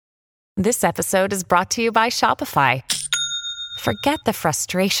This episode is brought to you by Shopify. Forget the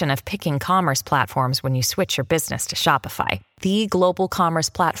frustration of picking commerce platforms when you switch your business to Shopify, the global commerce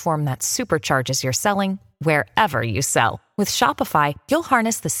platform that supercharges your selling wherever you sell. With Shopify, you'll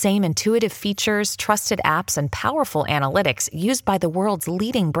harness the same intuitive features, trusted apps, and powerful analytics used by the world's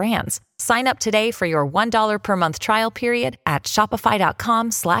leading brands. Sign up today for your $1 per month trial period at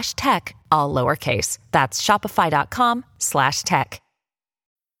shopify.com/tech, all lowercase. That's shopify.com/tech.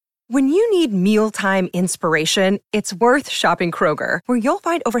 When you need mealtime inspiration, it's worth shopping Kroger, where you'll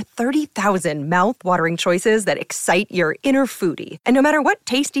find over 30,000 mouth-watering choices that excite your inner foodie. And no matter what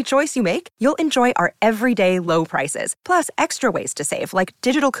tasty choice you make, you'll enjoy our everyday low prices, plus extra ways to save, like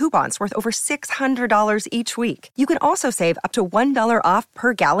digital coupons worth over $600 each week. You can also save up to $1 off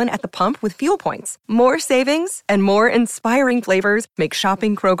per gallon at the pump with fuel points. More savings and more inspiring flavors make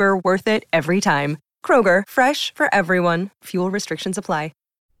shopping Kroger worth it every time. Kroger, fresh for everyone. Fuel restrictions apply.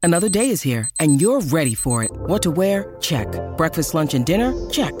 Another day is here, and you're ready for it. What to wear? Check. Breakfast, lunch, and dinner?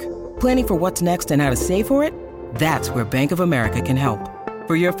 Check. Planning for what's next and how to save for it? That's where Bank of America can help.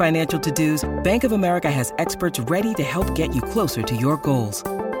 For your financial to-dos, Bank of America has experts ready to help get you closer to your goals.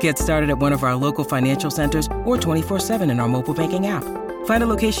 Get started at one of our local financial centers or 24/7 in our mobile banking app. Find a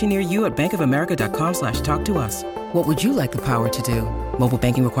location near you at bankofamerica.com/talktous. What would you like the power to do? Mobile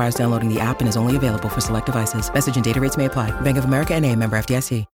banking requires downloading the app and is only available for select devices. Message and data rates may apply. Bank of America NA, member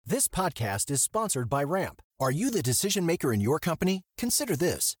FDIC. This podcast is sponsored by Ramp. Are you the decision maker in your company? Consider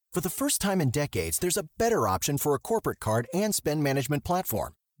this. For the first time in decades, there's a better option for a corporate card and spend management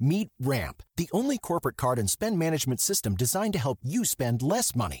platform. Meet Ramp, the only corporate card and spend management system designed to help you spend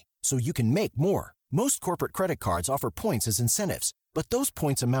less money so you can make more. Most corporate credit cards offer points as incentives, but those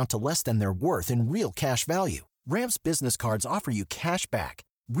points amount to less than their worth in real cash value. Ramp's business cards offer you cash back,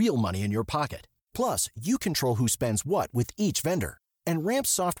 real money in your pocket. Plus, you control who spends what with each vendor. And Ramp's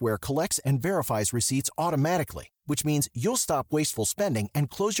software collects and verifies receipts automatically, which means you'll stop wasteful spending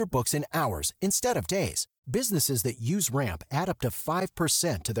and close your books in hours instead of days. Businesses that use Ramp add up to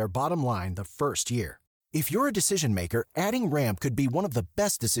 5% to their bottom line the first year. If you're a decision maker, adding Ramp could be one of the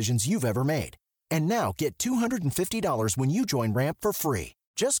best decisions you've ever made. And now get $250 when you join Ramp for free.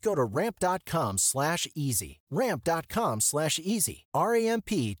 Just go to ramp.com/easy. Ramp.com/easy.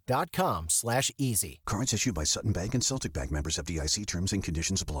 RAMP.com/easy. Cards issued by Sutton Bank and Celtic Bank, members of FDIC. Terms and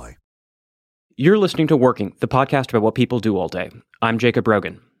conditions apply. You're listening to Working, the podcast about what people do all day. I'm Jacob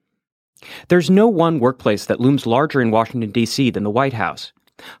Rogan. There's no one workplace that looms larger in Washington, D.C. than the White House.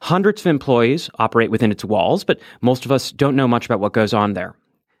 Hundreds of employees operate within its walls, but most of us don't know much about what goes on there.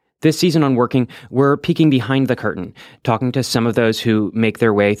 This season on Working, we're peeking behind the curtain, talking to some of those who make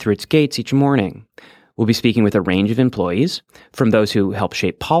their way through its gates each morning. We'll be speaking with a range of employees, from those who help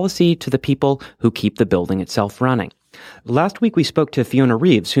shape policy to the people who keep the building itself running. Last week, we spoke to Fiona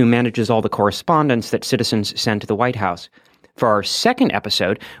Reeves, who manages all the correspondence that citizens send to the White House. For our second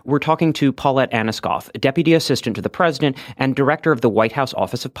episode, we're talking to Paulette Aniskoff, Deputy Assistant to the President and Director of the White House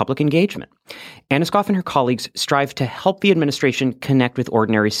Office of Public Engagement. Aniskoff and her colleagues strive to help the administration connect with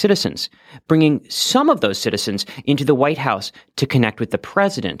ordinary citizens, bringing some of those citizens into the White House to connect with the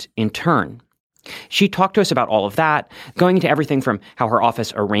president in turn. She talked to us about all of that, going into everything from how her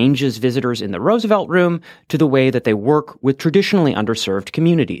office arranges visitors in the Roosevelt Room to the way that they work with traditionally underserved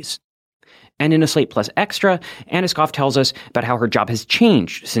communities. And in a Slate Plus Extra, Aniskoff tells us about how her job has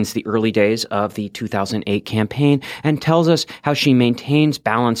changed since the early days of the 2008 campaign and tells us how she maintains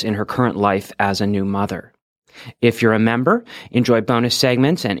balance in her current life as a new mother. If you're a member, enjoy bonus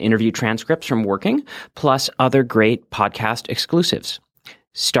segments and interview transcripts from Working, plus other great podcast exclusives.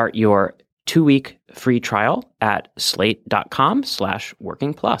 Start your 2-week free trial at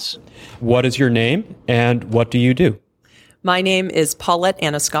slate.com/workingplus. What is your name and what do you do? My name is Paulette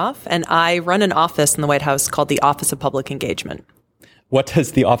Aniskoff, and I run an office in the White House called the Office of Public Engagement. What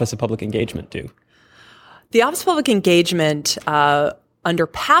does the Office of Public Engagement do? The Office of Public Engagement, under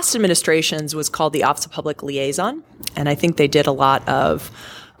past administrations, was called the Office of Public Liaison, and I think they did a lot of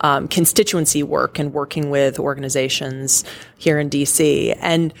constituency work and working with organizations here in D.C.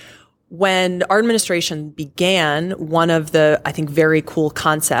 And when our administration began, one of the, I think, very cool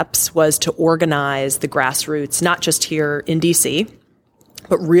concepts was to organize the grassroots, not just here in D.C.,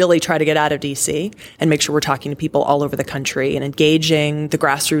 but really try to get out of D.C. and make sure we're talking to people all over the country and engaging the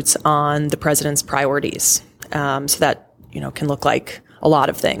grassroots on the president's priorities. So that, can look like a lot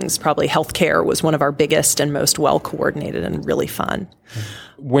of things. Probably healthcare was one of our biggest and most well-coordinated and really fun.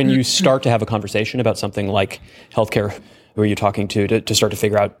 When you start to have a conversation about something like healthcare, who are you talking to start to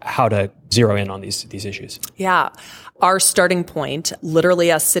figure out how to zero in on these issues? Yeah. Our starting point,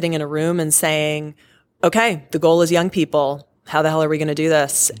 literally us sitting in a room and saying, okay, the goal is young people. how the hell are we going to do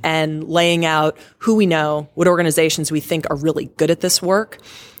this? And laying out who we know, what organizations we think are really good at this work.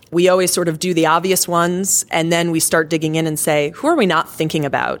 We always sort of do the obvious ones, and then we start digging in and say, who are we not thinking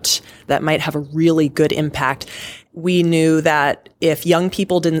about that might have a really good impact? We knew that if young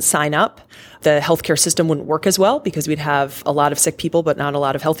people didn't sign up, the healthcare system wouldn't work as well because we'd have a lot of sick people, but not a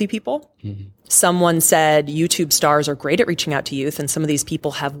lot of healthy people. Mm-hmm. Someone said YouTube stars are great at reaching out to youth, and some of these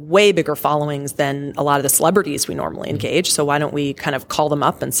people have way bigger followings than a lot of the celebrities we normally engage. So why don't we kind of call them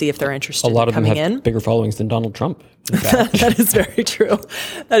up and see if they're interested in coming in? A lot of them have bigger followings than Donald Trump. That is very true.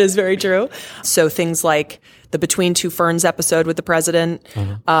 That is very true. So things like the Between Two Ferns episode with the president,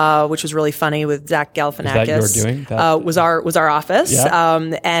 which was really funny with Zach Galifianakis. Is that you're doing? That? Was our office.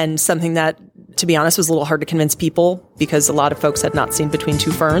 Yeah. And something that, to be honest, was a little hard to convince people because a lot of folks had not seen Between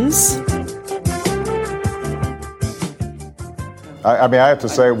Two Ferns. I mean, I have to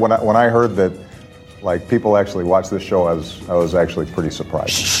say, when I heard that, like, people actually watch this show, I was actually pretty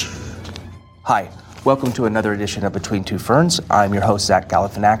surprised. Hi, welcome to another edition of Between Two Ferns. I'm your host, Zach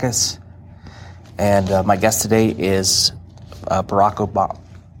Galifianakis, and my guest today is President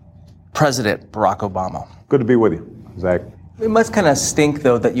Barack Obama. Good to be with you, Zach. It must kind of stink,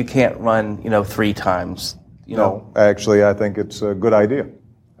 though, that you can't run, 3 times. No, actually, I think it's a good idea.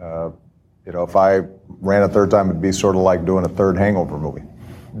 If I ran a third time, it'd be sort of like doing a third Hangover movie.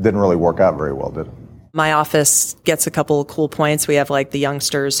 Didn't really work out very well, did it? My office gets a couple of cool points. We have like the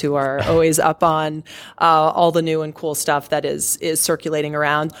youngsters who are always up on all the new and cool stuff that is circulating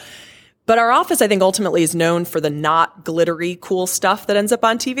around. But our office, I think, ultimately is known for the not glittery, cool stuff that ends up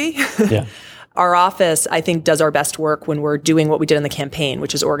on TV. Yeah. Our office, I think, does our best work when we're doing what we did in the campaign,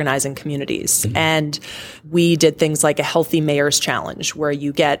 which is organizing communities. Mm-hmm. And we did things like a Healthy Mayors Challenge, where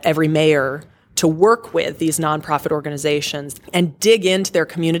you get every mayor to work with these nonprofit organizations and dig into their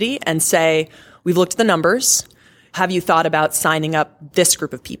community and say, we've looked at the numbers. Have you thought about signing up this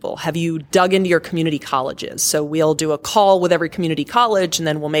group of people? Have you dug into your community colleges? So we'll do a call with every community college, and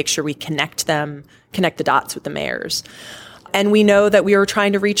then we'll make sure we connect the dots with the mayors. And we know that we are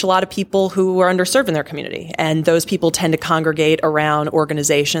trying to reach a lot of people who are underserved in their community. And those people tend to congregate around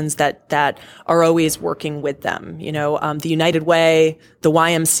organizations that are always working with them. The United Way, the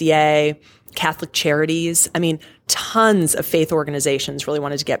YMCA, Catholic Charities. I mean, tons of faith organizations really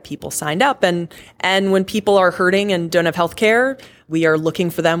wanted to get people signed up. And when people are hurting and don't have health care, we are looking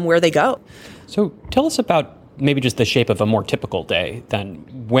for them where they go. So tell us about maybe just the shape of a more typical day then.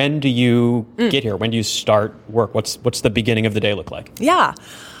 When do you get here? When do you start work? What's the beginning of the day look like? Yeah.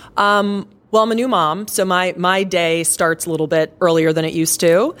 Well, I'm a new mom, so my day starts a little bit earlier than it used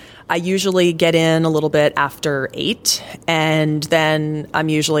to. I usually get in a little bit after 8, and then I'm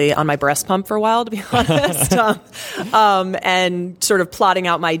usually on my breast pump for a while, to be honest, and sort of plotting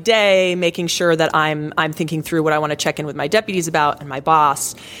out my day, making sure that I'm thinking through what I want to check in with my deputies about and my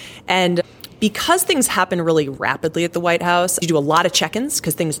boss. And because things happen really rapidly at the White House, you do a lot of check-ins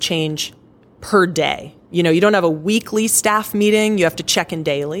because things change per day. You don't have a weekly staff meeting. You have to check in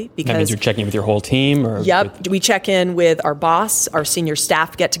daily. Because that means you're checking in with your whole team? Or Yep. We check in with our boss. Our senior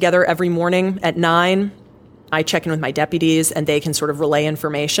staff get together every morning at 9. I check in with my deputies, and they can sort of relay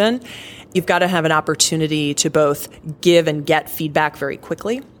information. You've got to have an opportunity to both give and get feedback very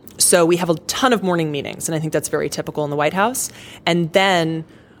quickly. So we have a ton of morning meetings, and I think that's very typical in the White House. And then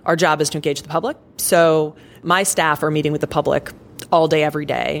our job is to engage the public. So my staff are meeting with the public all day, every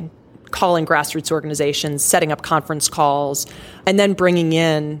day, calling grassroots organizations, setting up conference calls, and then bringing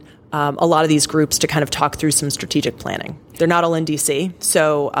in a lot of these groups to kind of talk through some strategic planning. They're not all in D.C.,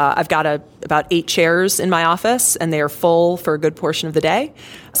 so I've got about 8 chairs in my office, and they are full for a good portion of the day,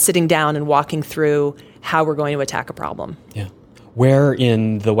 sitting down and walking through how we're going to attack a problem. Yeah. Where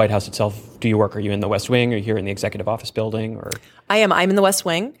in the White House itself do you work? Are you in the West Wing? Are you here in the Executive Office building? Or I am. I'm in the West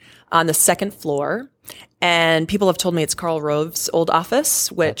Wing on the 2nd floor. And people have told me it's Karl Rove's old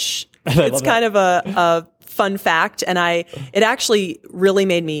office, which it's kind of a fun fact. And it actually really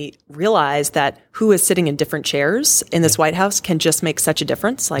made me realize that who is sitting in different chairs in this White House can just make such a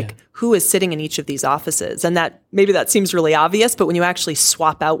difference. Like who is sitting in each of these offices. And maybe that seems really obvious, but when you actually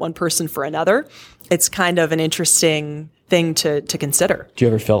swap out one person for another, it's kind of an interesting thing to consider. Do you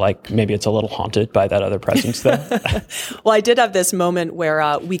ever feel like maybe it's a little haunted by that other presence though? Well, I did have this moment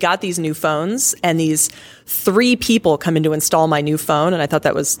where we got these new phones, and these 3 people come in to install my new phone, and I thought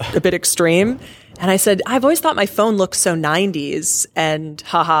that was a bit extreme. And I said, I've always thought my phone looks so 90s, and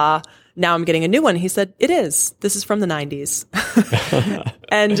haha, now I'm getting a new one. He said, it is. This is from the 90s.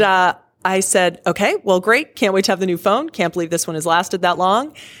 And I said, okay, well, great. Can't wait to have the new phone. Can't believe this one has lasted that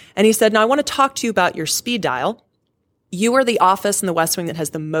long. And he said, now I want to talk to you about your speed dial. You are the office in the West Wing that has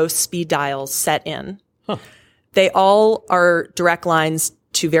the most speed dials set in. Huh. They all are direct lines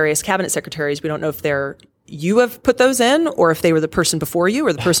to various cabinet secretaries. We don't know if you have put those in or if they were the person before you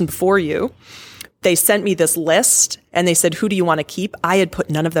or the person before you. They sent me this list and they said, who do you want to keep? I had put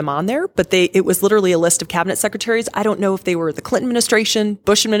none of them on there, but it was literally a list of cabinet secretaries. I don't know if they were the Clinton administration,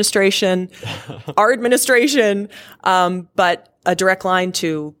 Bush administration, our administration, but a direct line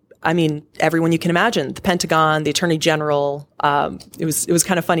to, everyone you can imagine, the Pentagon, the Attorney General. It was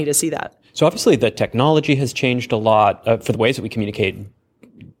kind of funny to see that. So obviously the technology has changed a lot for the ways that we communicate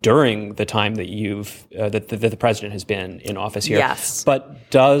during the time that that the president has been in office here. Yes.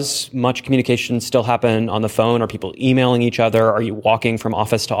 But does much communication still happen on the phone? Are people emailing each other? Are you walking from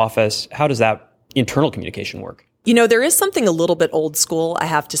office to office? How does that internal communication work? There is something a little bit old school, I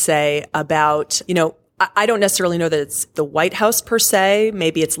have to say, about, I don't necessarily know that it's the White House per se.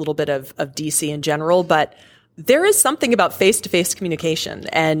 Maybe it's a little bit of DC in general, but there is something about face-to-face communication.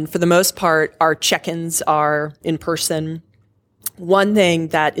 And for the most part, our check-ins are in person. One thing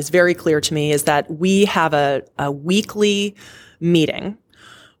that is very clear to me is that we have a weekly meeting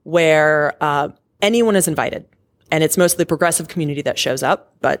where anyone is invited. And it's mostly the progressive community that shows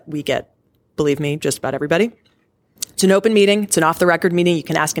up, but we get, believe me, just about everybody. It's an open meeting. It's an off-the-record meeting. You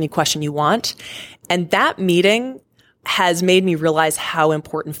can ask any question you want. And that meeting has made me realize how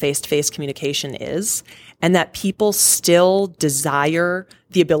important face-to-face communication is and that people still desire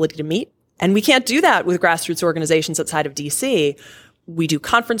the ability to meet. And we can't do that with grassroots organizations outside of DC. We do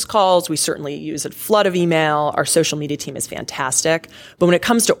conference calls. We certainly use a flood of email. Our social media team is fantastic. But when it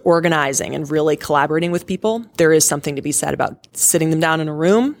comes to organizing and really collaborating with people, there is something to be said about sitting them down in a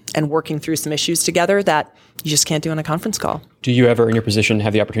room and working through some issues together that you just can't do on a conference call. Do you ever, in your position,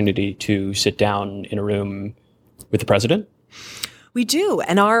 have the opportunity to sit down in a room with the president? We do.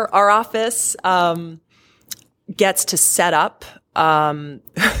 And our office gets to set up.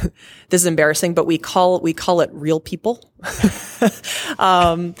 This is embarrassing, but we call it real people.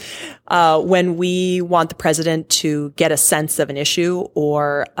 When we want the president to get a sense of an issue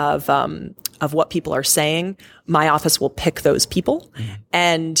or of what people are saying, my office will pick those people. Mm-hmm.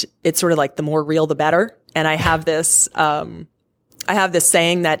 And it's sort of like the more real, the better. And I have this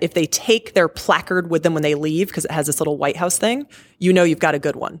saying that if they take their placard with them when they leave, because it has this little White House thing, you've got a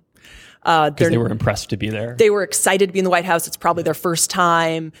good one. Because they were impressed to be there. They were excited to be in the White House. It's probably their first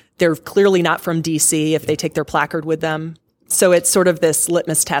time. They're clearly not from D.C. if they take their placard with them. So it's sort of this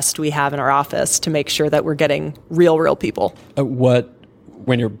litmus test we have in our office to make sure that we're getting real people.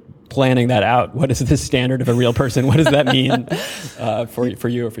 When you're planning that out, what is the standard of a real person? What does that mean for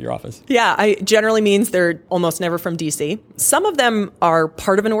you or for your office? Yeah, it generally means they're almost never from D.C. Some of them are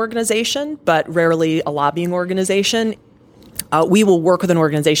part of an organization, but rarely a lobbying organization. We will work with an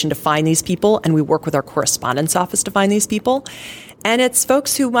organization to find these people, and we work with our correspondence office to find these people. And it's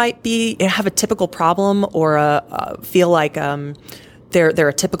folks who might have a typical problem or feel like they're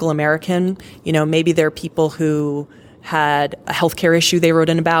a typical American. Maybe they're people who had a healthcare issue they wrote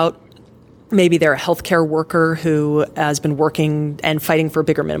in about. Maybe they're a healthcare worker who has been working and fighting for a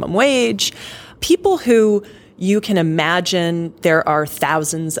bigger minimum wage. People who you can imagine there are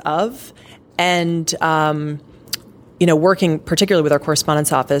thousands of, and working particularly with our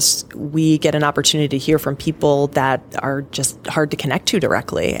correspondence office, we get an opportunity to hear from people that are just hard to connect to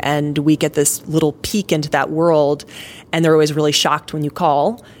directly. And we get this little peek into that world. And they're always really shocked when you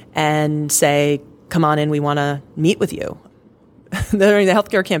call and say, come on in, we want to meet with you. During the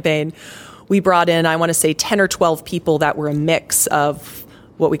healthcare campaign, we brought in, I want to say 10 or 12 people that were a mix of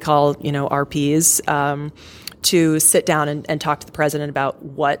what we call, RPs, to sit down and talk to the president about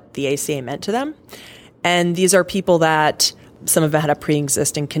what the ACA meant to them. And these are people that some of them had a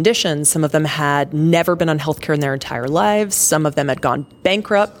pre-existing condition. Some of them had never been on healthcare in their entire lives. Some of them had gone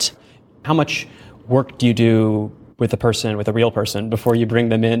bankrupt. How much work do you do with a real person, before you bring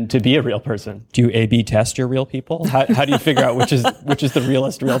them in to be a real person? Do you A/B test your real people? How do you figure out which is the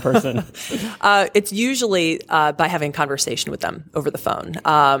realest real person? It's usually by having a conversation with them over the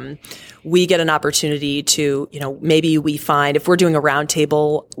phone. We get an opportunity to, maybe we find, if we're doing a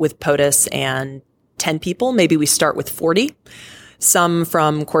roundtable with POTUS and 10 people, maybe we start with 40, some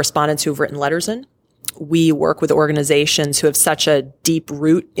from correspondents who've written letters in. We work with organizations who have such a deep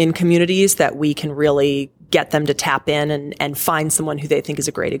root in communities that we can really get them to tap in and find someone who they think is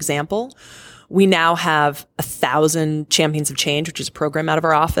a great example. We now have 1,000 Champions of Change, which is a program out of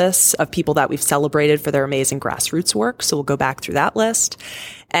our office of people that we've celebrated for their amazing grassroots work. So we'll go back through that list.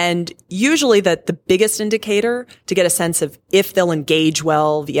 And usually the biggest indicator to get a sense of if they'll engage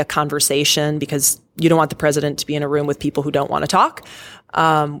well via conversation, because you don't want the president to be in a room with people who don't want to talk,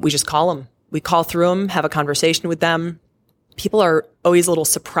 we just call them. We call through them, have a conversation with them. People are always a little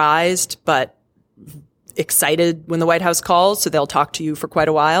surprised, but excited when the White House calls, so they'll talk to you for quite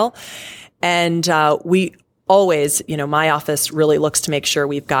a while. And we always, my office really looks to make sure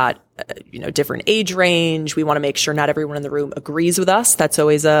we've got, different age range. We want to make sure not everyone in the room agrees with us. That's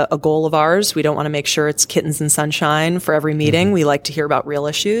always a goal of ours. We don't want to make sure it's kittens and sunshine for every meeting. Mm-hmm. We like to hear about real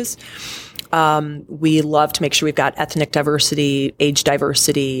issues. We love to make sure we've got ethnic diversity, age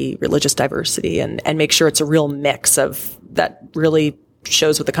diversity, religious diversity, and make sure it's a real mix of that really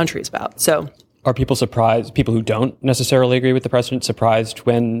shows what the country is about. So, are people surprised, people who don't necessarily agree with the president, surprised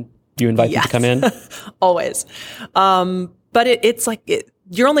when you invite them to come in? Always. But it's like,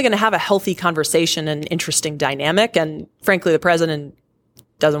 you're only going to have a healthy conversation and interesting dynamic. And frankly, the president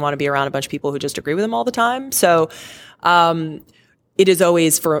doesn't want to be around a bunch of people who just agree with him all the time. So, it is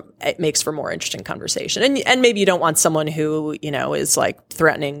always it makes for more interesting conversation. And maybe you don't want someone who, is like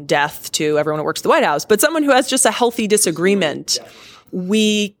threatening death to everyone who works at the White House, but someone who has just a healthy disagreement.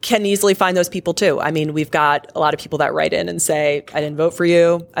 We can easily find those people too. I mean, we've got a lot of people that write in and say, I didn't vote for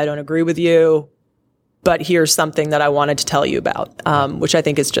you. I don't agree with you, but here's something that I wanted to tell you about, which I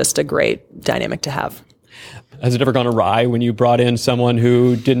think is just a great dynamic to have. Has it ever gone awry when you brought in someone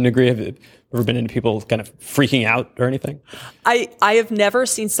who didn't agree? Have you ever been into people kind of freaking out or anything? I have never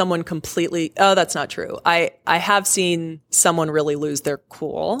seen someone completely, that's not true. I have seen someone really lose their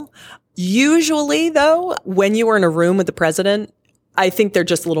cool. Usually though, when you are in a room with the president, I think they're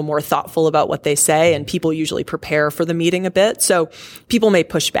just a little more thoughtful about what they say, and people usually prepare for the meeting a bit. So people may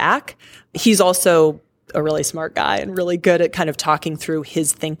push back. He's also a really smart guy and really good at kind of talking through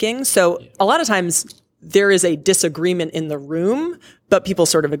his thinking. So a lot of times there is a disagreement in the room, but people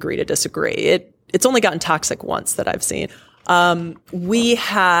sort of agree to disagree. It's only gotten toxic once that I've seen. We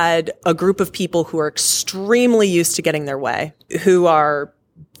had a group of people who are extremely used to getting their way, who are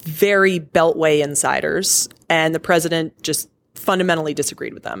very Beltway insiders, and the president just fundamentally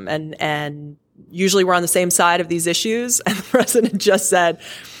disagreed with them. And usually we're on the same side of these issues. And the president just said,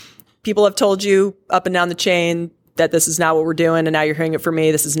 people have told you up and down the chain that this is not what we're doing. And now you're hearing it from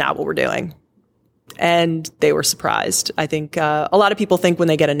me. This is not what we're doing. And they were surprised. I think a lot of people think when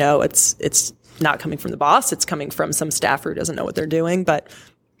they get a no, it's not coming from the boss. It's coming from some staffer who doesn't know what they're doing. But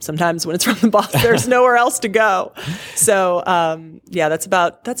sometimes when it's from the boss, there's nowhere else to go. So, that's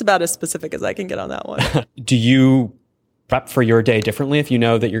about as specific as I can get on that one. Do you prep for your day differently if you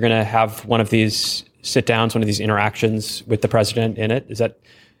know that you're going to have one of these sit downs, one of these interactions with the president in it? Does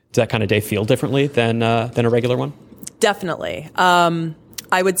that kind of day feel differently than a regular one? Definitely.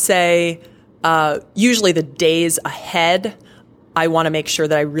 I would say usually the days ahead, I want to make sure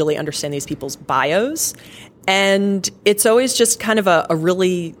that I really understand these people's bios. And it's always just kind of a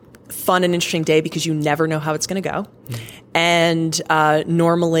really fun and interesting day because you never know how it's going to go. And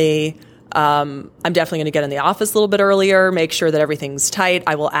normally I'm definitely going to get in the office a little bit earlier, make sure that everything's tight.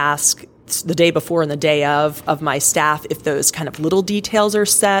 I will ask the day before and the day of my staff if those kind of little details are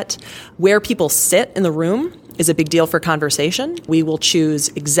set. Where people sit in the room is a big deal for conversation. We will choose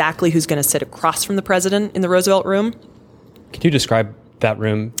exactly who's going to sit across from the president in the Roosevelt room. Can you describe that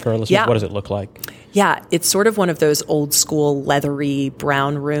room for our listeners? Yeah. What does it look like? Yeah, it's sort of one of those old school leathery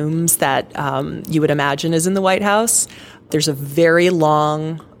brown rooms that you would imagine is in the White House. There's a very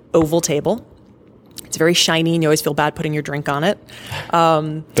long oval table. It's very shiny, and you always feel bad putting your drink on it.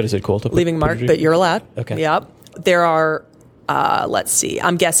 But is it cool to leaving mark? But you're allowed. Okay. Yep. There are, let's see,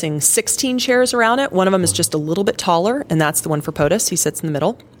 I'm guessing 16 chairs around it. One of them is just a little bit taller, and that's the one for POTUS. He sits in the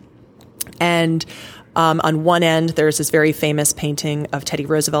middle. And on one end, there's this very famous painting of Teddy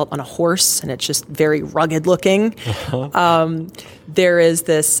Roosevelt on a horse, and it's just very rugged looking. There is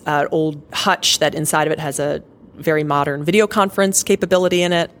this old hutch that inside of it has a very modern video conference capability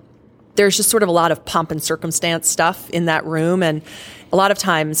in it. There's just sort of a lot of pomp and circumstance stuff in that room. And a lot of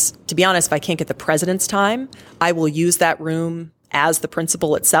times, to be honest, if I can't get the president's time, I will use that room as the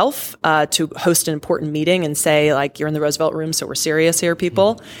principal itself to host an important meeting and say, like, you're in the Roosevelt room, so we're serious here,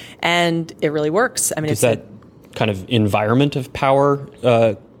 people. And it really works. I mean, does that kind of environment of power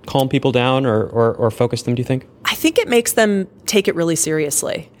calm people down or focus them, do you think? I think it makes them take it really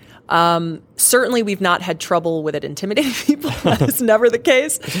seriously. Certainly we've not had trouble with it intimidating people. That is never the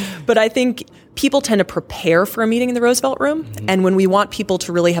case. But I think people tend to prepare for a meeting in the Roosevelt room. Mm-hmm. And when we want people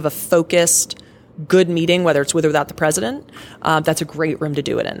to really have a focused, good meeting, whether it's with or without the president, that's a great room to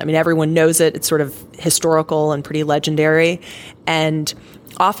do it in. I mean, everyone knows it. It's sort of historical and pretty legendary. And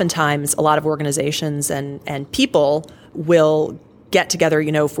oftentimes a lot of organizations and people will get together,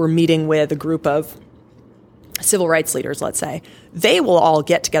 if we're meeting with a group of civil rights leaders, let's say, they will all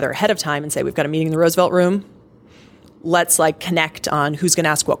get together ahead of time and say, we've got a meeting in the Roosevelt room. Let's connect on who's going to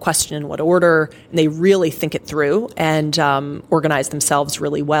ask what question in what order. And they really think it through and organize themselves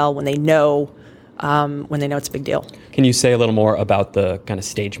really well when they know when they know it's a big deal. Can you say a little more about the kind of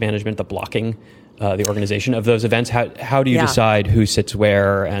stage management, the blocking, the organization of those events? How do you decide who sits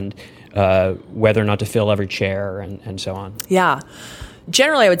where and whether or not to fill every chair and so on? Yeah.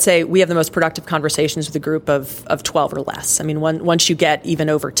 Generally, I would say we have the most productive conversations with a group of 12 or less. I mean, once you get even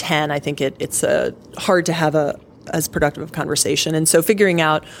over 10, I think it's hard to have as productive of conversation. And so figuring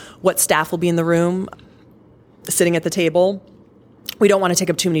out what staff will be in the room, sitting at the table. We don't want to take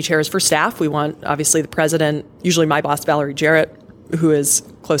up too many chairs for staff. We want, obviously, the president, usually my boss, Valerie Jarrett, who is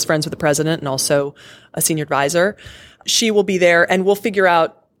close friends with the president and also a senior advisor. She will be there, and we'll figure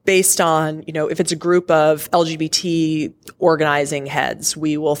out based on, if it's a group of LGBT organizing heads,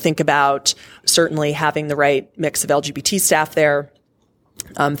 we will think about certainly having the right mix of LGBT staff there,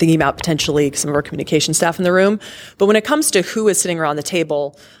 thinking about potentially some of our communication staff in the room. But when it comes to who is sitting around the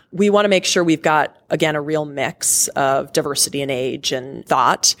table, we want to make sure we've got, again, a real mix of diversity and age and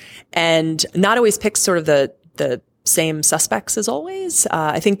thought, and not always pick sort of the same suspects as always.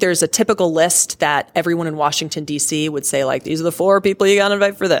 I think there's a typical list that everyone in Washington, D.C. would say, like, these are the 4 people you got to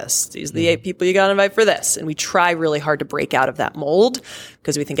invite for this. These are the 8 people you got to invite for this. And we try really hard to break out of that mold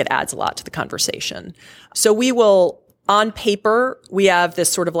because we think it adds a lot to the conversation. So we will, on paper, we have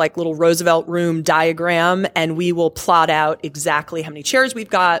this sort of like little Roosevelt room diagram, and we will plot out exactly how many chairs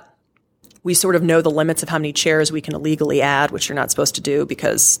we've got. We sort of know the limits of how many chairs we can illegally add, which you're not supposed to do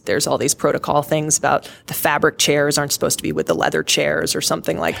because there's all these protocol things about the fabric chairs aren't supposed to be with the leather chairs or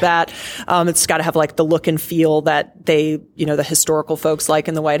something like that. It's got to have like the look and feel that they, the historical folks like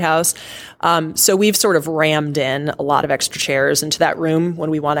in the White House. So we've sort of rammed in a lot of extra chairs into that room when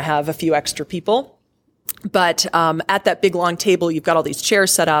we want to have a few extra people. But at that big long table, you've got all these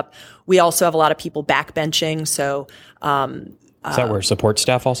chairs set up. We also have a lot of people backbenching. So is that where support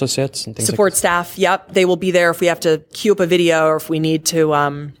staff also sits? And things support staff, yep. They will be there if we have to queue up a video or if we need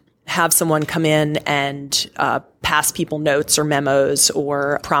to have someone come in and pass people notes or memos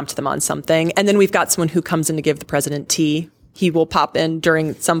or prompt them on something. And then we've got someone who comes in to give the president tea. He will pop in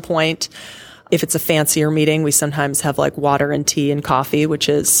during some point. If it's a fancier meeting, we sometimes have like water and tea and coffee, which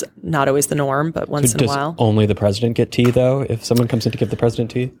is not always the norm, but once in a while. Does only the president get tea, though, if someone comes in to give the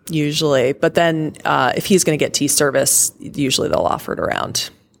president tea? Usually. But then if he's going to get tea service, usually they'll offer it around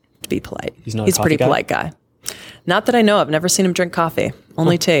to be polite. He's a pretty polite guy. Not that I know of. Never seen him drink coffee.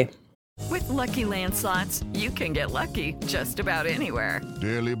 Only tea. With Lucky Land Slots, you can get lucky just about anywhere.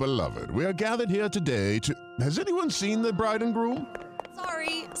 Dearly beloved, we are gathered here today to... Has anyone seen the bride and groom?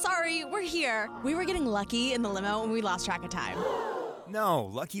 Sorry, we're here. We were getting lucky in the limo and we lost track of time. No,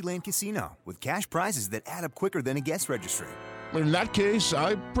 Lucky Land Casino, with cash prizes that add up quicker than a guest registry. In that case,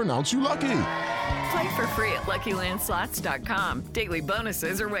 I pronounce you lucky. Play for free at LuckyLandSlots.com. Daily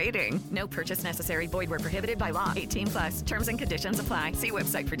bonuses are waiting. No purchase necessary. Void where prohibited by law. 18+. Terms and conditions apply. See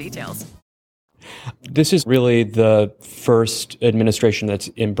website for details. This is really the first administration that's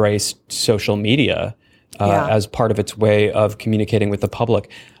embraced social media as part of its way of communicating with the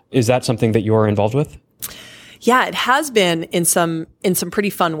public. Is that something that you're involved with? Yeah, it has been in some pretty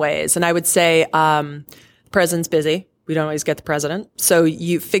fun ways. And I would say the president's busy. We don't always get the president. So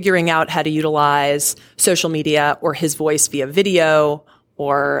you figuring out how to utilize social media or his voice via video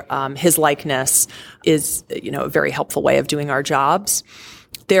or his likeness is, a very helpful way of doing our jobs.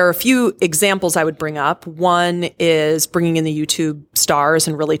 There are a few examples I would bring up. One is bringing in the YouTube stars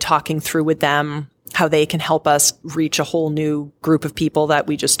and really talking through with them how they can help us reach a whole new group of people that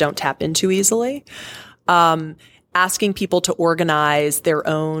we just don't tap into easily. Asking people to organize their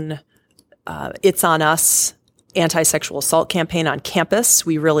own It's On Us anti-sexual assault campaign on campus.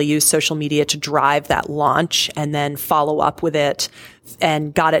 We really use social media to drive that launch and then follow up with it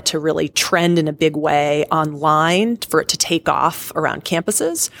and got it to really trend in a big way online for it to take off around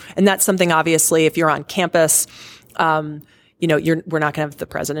campuses. And that's something, obviously, if you're on campus, we're not going to have the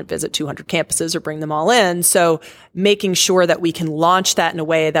president visit 200 campuses or bring them all in. So making sure that we can launch that in a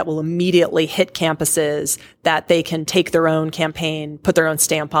way that will immediately hit campuses, that they can take their own campaign, put their own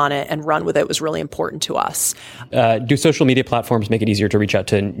stamp on it, and run with it was really important to us. Do social media platforms make it easier to reach out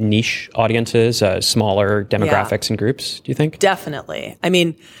to niche audiences, smaller demographics and groups, do you think? Definitely. I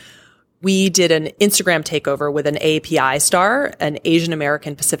mean, we did an Instagram takeover with an API star, an Asian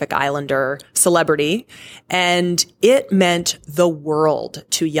American Pacific Islander celebrity, and it meant the world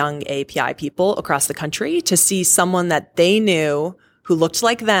to young API people across the country to see someone that they knew who looked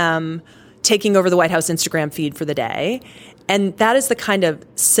like them taking over the White House Instagram feed for the day. And that is the kind of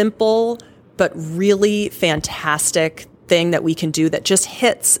simple but really fantastic thing that we can do that just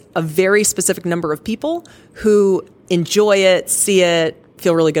hits a very specific number of people who enjoy it, see it,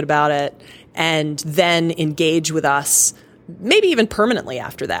 feel really good about it, and then engage with us maybe even permanently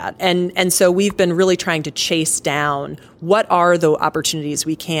after that. And so we've been really trying to chase down what are the opportunities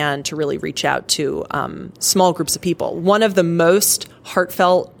we can to really reach out to small groups of people. One of the most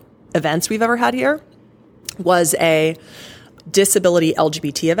heartfelt events we've ever had here was a disability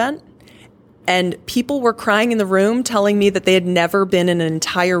LGBT event. And people were crying in the room telling me that they had never been in an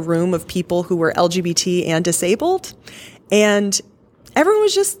entire room of people who were LGBT and disabled. And everyone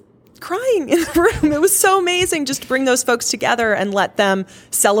was just crying in the room. It was so amazing just to bring those folks together and let them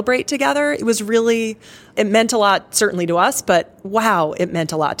celebrate together. It meant a lot, certainly to us, but wow, it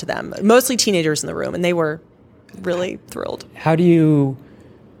meant a lot to them. Mostly teenagers in the room, and they were really thrilled. How do you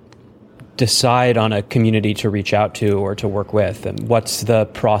decide on a community to reach out to or to work with? And what's the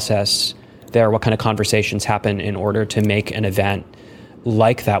process there? What kind of conversations happen in order to make an event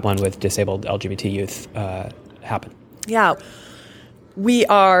like that one with disabled LGBT youth happen? Yeah. We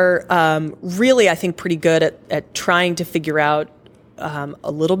are really, I think, pretty good at trying to figure out a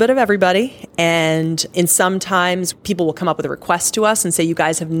little bit of everybody. And sometimes people will come up with a request to us and say, you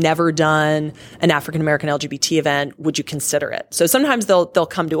guys have never done an African-American LGBT event. Would you consider it? So sometimes they'll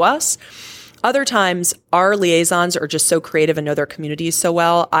come to us. Other times, our liaisons are just so creative and know their communities so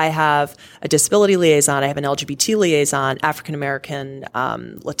well. I have a disability liaison. I have an LGBT liaison, African-American,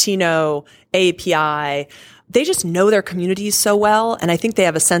 Latino, API. They just know their communities so well. And I think they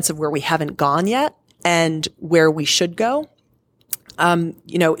have a sense of where we haven't gone yet and where we should go.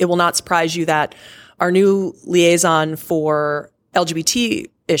 It will not surprise you that our new liaison for LGBT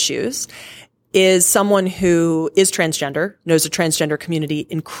issues is someone who is transgender, knows the transgender community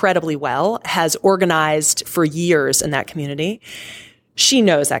incredibly well, has organized for years in that community. She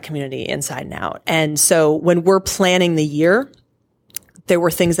knows that community inside and out. And so when we're planning the year, there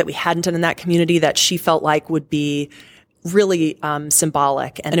were things that we hadn't done in that community that she felt like would be really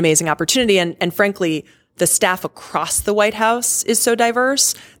symbolic and an amazing opportunity. And frankly, the staff across the White House is so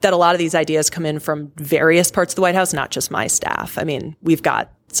diverse that a lot of these ideas come in from various parts of the White House, not just my staff. I mean, we've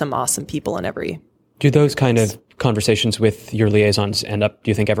got some awesome people in every. Do those kind of conversations with your liaisons end up,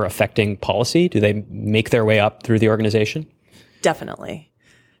 do you think, ever affecting policy? Do they make their way up through the organization? Definitely.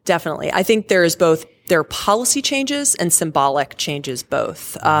 I think there are policy changes and symbolic changes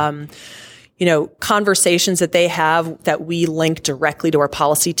both. Conversations that they have that we link directly to our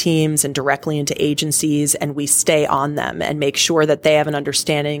policy teams and directly into agencies, and we stay on them and make sure that they have an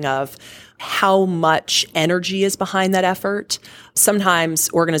understanding of how much energy is behind that effort.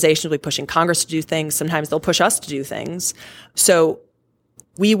 Sometimes organizations will be pushing Congress to do things. Sometimes they'll push us to do things. So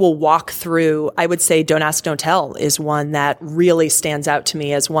we will walk through, I would say Don't Ask, Don't Tell is one that really stands out to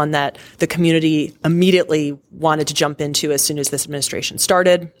me as one that the community immediately wanted to jump into as soon as this administration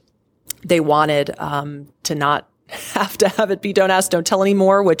started. They wanted to not have to have it be Don't Ask, Don't Tell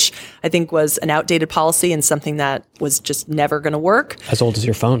anymore, which I think was an outdated policy and something that was just never going to work. As old as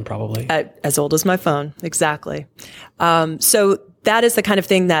your phone, probably. As old as my phone, exactly. So that is the kind of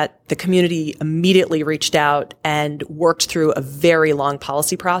thing that the community immediately reached out and worked through a very long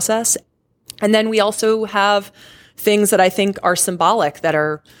policy process. And then we also have things that I think are symbolic that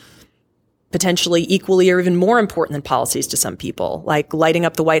are potentially equally or even more important than policies to some people, like lighting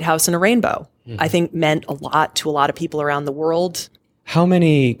up the White House in a rainbow, I think meant a lot to a lot of people around the world. How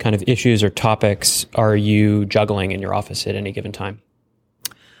many kind of issues or topics are you juggling in your office at any given time?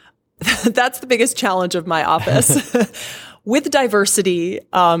 That's the biggest challenge of my office. With diversity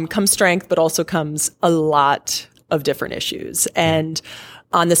comes strength, but also comes a lot of different issues. And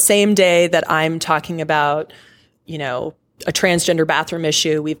on the same day that I'm talking about, a transgender bathroom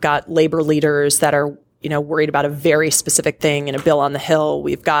issue, we've got labor leaders that are, worried about a very specific thing in a bill on the Hill.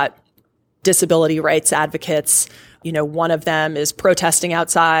 We've got disability rights advocates. One of them is protesting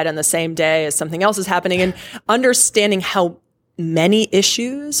outside on the same day as something else is happening. And understanding how many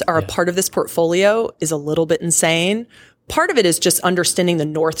issues are a part of this portfolio is a little bit insane. Part of it is just understanding the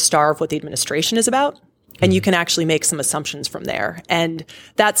North Star of what the administration is about. And you can actually make some assumptions from there. And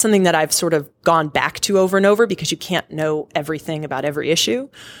that's something that I've sort of gone back to over and over because you can't know everything about every issue.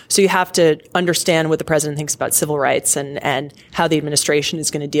 So you have to understand what the president thinks about civil rights and how the administration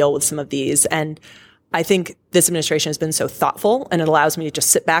is going to deal with some of these. And I think this administration has been so thoughtful, and it allows me to just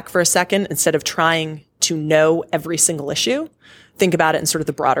sit back for a second instead of trying to know every single issue, think about it in sort of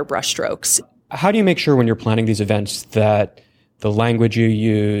the broader brushstrokes. How do you make sure when you're planning these events that the language you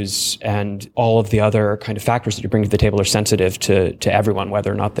use and all of the other kind of factors that you bring to the table are sensitive to everyone,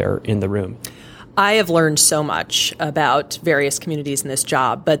 whether or not they're in the room? I have learned so much about various communities in this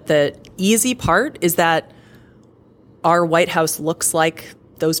job, but the easy part is that our White House looks like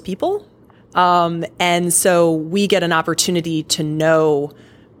those people. And so we get an opportunity to know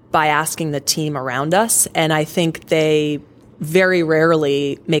by asking the team around us. And I think they very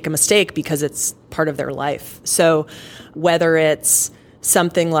rarely make a mistake because it's part of their life. So whether it's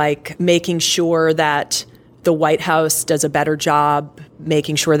something like making sure that the White House does a better job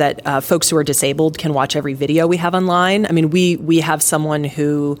making sure that folks who are disabled can watch every video we have online. I mean, we have someone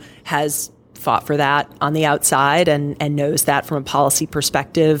who has fought for that on the outside and knows that from a policy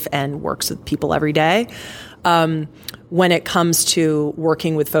perspective and works with people every day. When it comes to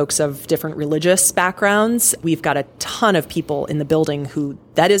working with folks of different religious backgrounds, we've got a ton of people in the building who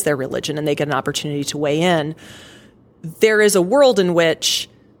that is their religion and they get an opportunity to weigh in. There is a world in which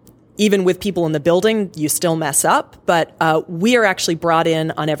even with people in the building, you still mess up, but we are actually brought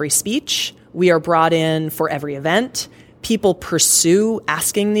in on every speech. We are brought in for every event. People pursue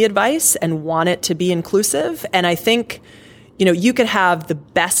asking the advice and want it to be inclusive. And I think, you could have the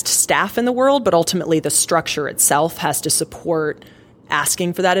best staff in the world, but ultimately the structure itself has to support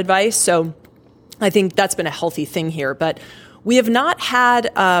asking for that advice. So I think that's been a healthy thing here. But we have not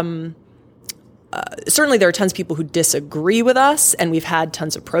had, certainly there are tons of people who disagree with us, and we've had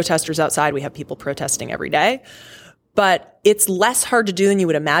tons of protesters outside. We have people protesting every day. But it's less hard to do than you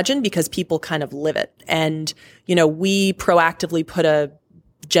would imagine because people kind of live it. And, we proactively put a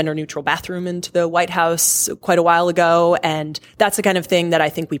gender-neutral bathroom into the White House quite a while ago. And that's the kind of thing that I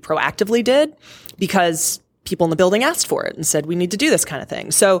think we proactively did because people in the building asked for it and said, we need to do this kind of thing.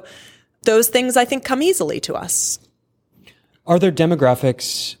 So those things, I think, come easily to us. Are there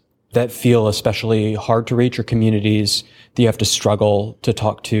demographics that feel especially hard to reach or communities that you have to struggle to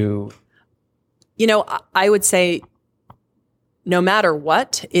talk to? I would say no matter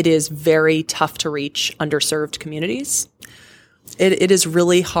what, it is very tough to reach underserved communities. It is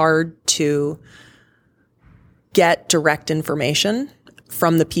really hard to get direct information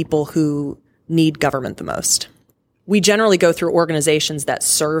from the people who need government the most. We generally go through organizations that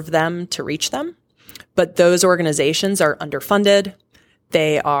serve them to reach them, but those organizations are underfunded.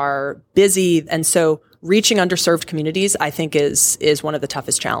 They are busy. And so reaching underserved communities, I think, is one of the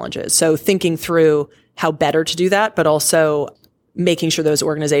toughest challenges. So thinking through how better to do that, but also making sure those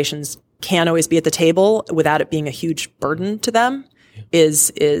organizations can always be at the table without it being a huge burden to them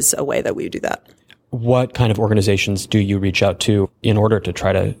is a way that we do that. What kind of organizations do you reach out to in order to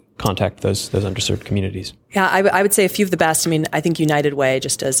try to contact those underserved communities? Yeah, I would say a few of the best. I mean, I think United Way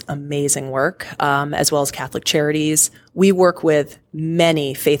just does amazing work, as well as Catholic Charities. We work with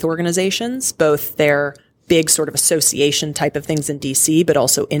many faith organizations, both their big sort of association type of things in DC, but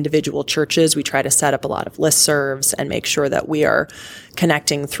also individual churches. We try to set up a lot of listservs and make sure that we are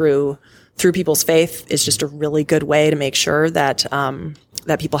connecting through people's faith is just a really good way to make sure that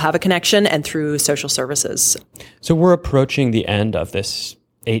that people have a connection, and through social services. So we're approaching the end of this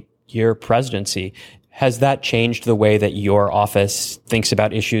 8-year presidency. Has that changed the way that your office thinks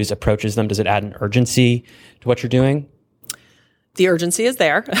about issues, approaches them? Does it add an urgency to what you're doing? The urgency is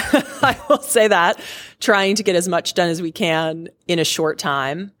there. I will say that. Trying to get as much done as we can in a short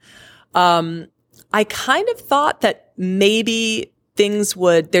time. I kind of thought that maybe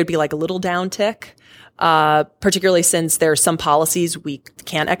there'd be like a little downtick, particularly since there are some policies we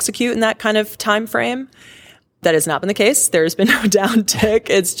can't execute in that kind of time frame. That has not been the case. There's been no downtick.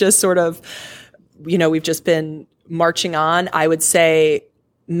 It's just sort of, we've just been marching on. I would say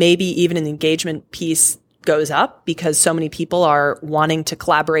maybe even an engagement piece goes up because so many people are wanting to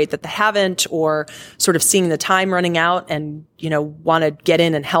collaborate that they haven't, or sort of seeing the time running out and, want to get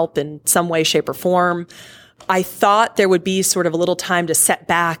in and help in some way, shape, or form. I thought there would be sort of a little time to set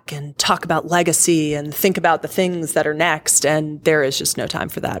back and talk about legacy and think about the things that are next. And there is just no time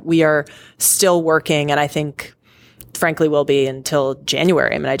for that. We are still working, and I think, frankly, will be until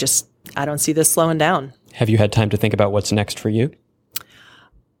January. I mean, I don't see this slowing down. Have you had time to think about what's next for you?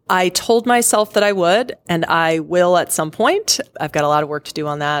 I told myself that I would, and I will at some point. I've got a lot of work to do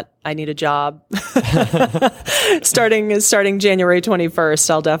on that. I need a job. Starting January 21st,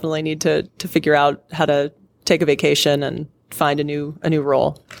 I'll definitely need to figure out how to take a vacation and find a new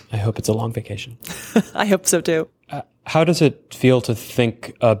role. I hope it's a long vacation. I hope so too. How does it feel to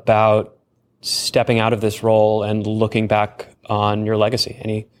think about stepping out of this role and looking back on your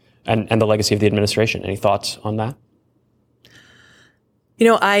legacy? And the legacy of the administration? Any thoughts on that?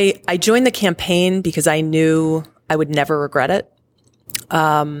 I joined the campaign because I knew I would never regret it.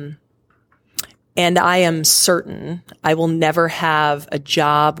 And I am certain I will never have a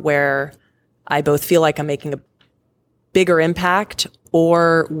job where I both feel like I'm making a bigger impact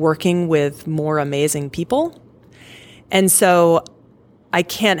or working with more amazing people. And so I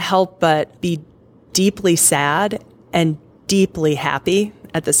can't help but be deeply sad and deeply happy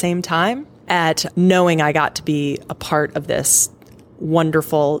at the same time at knowing I got to be a part of this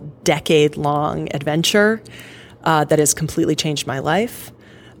wonderful decade-long adventure. that has completely changed my life.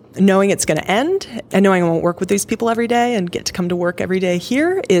 Knowing it's going to end and knowing I won't work with these people every day and get to come to work every day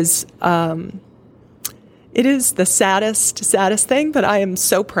here is, it is the saddest thing, but I am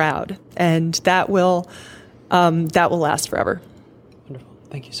so proud, and that will last forever. Wonderful.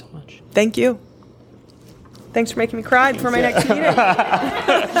 Thank you so much. Thank you. Thanks for making me cry before my next meeting.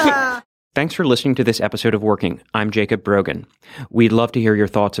 Thanks for listening to this episode of Working. I'm Jacob Brogan. We'd love to hear your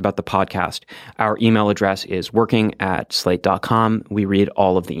thoughts about the podcast. Our email address is working@slate.com. We read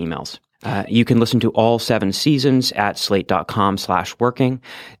all of the emails. You can listen to all 7 seasons at slate.com/working.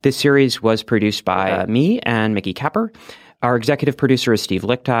 This series was produced by me and Mickey Capper. Our executive producer is Steve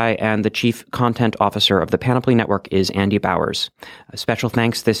Lichtai, and the chief content officer of the Panoply Network is Andy Bowers. A special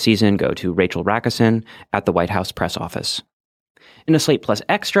thanks this season go to Rachel Rackison at the White House Press Office. In a Slate Plus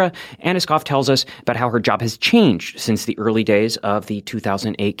Extra, Anna Iskoff tells us about how her job has changed since the early days of the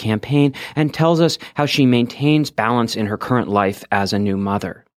 2008 campaign and tells us how she maintains balance in her current life as a new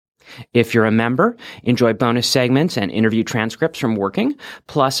mother. If you're a member, enjoy bonus segments and interview transcripts from Working,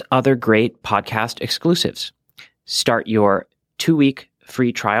 plus other great podcast exclusives. Start your 2-week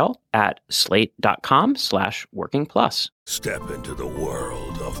free trial at slate.com/workingplus. Step into the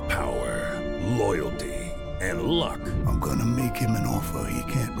world of power, loyalty, and luck. I'm gonna make him an offer he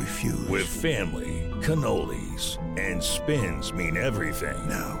can't refuse. With family, cannolis, and spins mean everything.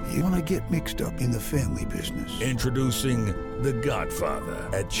 Now, you wanna get mixed up in the family business. Introducing The Godfather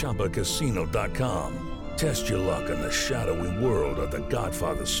at ChumbaCasino.com. Test your luck in the shadowy world of The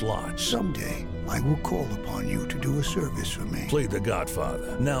Godfather slot. Someday, I will call upon you to do a service for me. Play The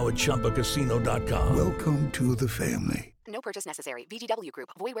Godfather, now at ChumbaCasino.com. Welcome to the family. No purchase necessary. VGW Group.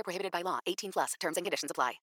 Void where prohibited by law. 18+. Terms and conditions apply.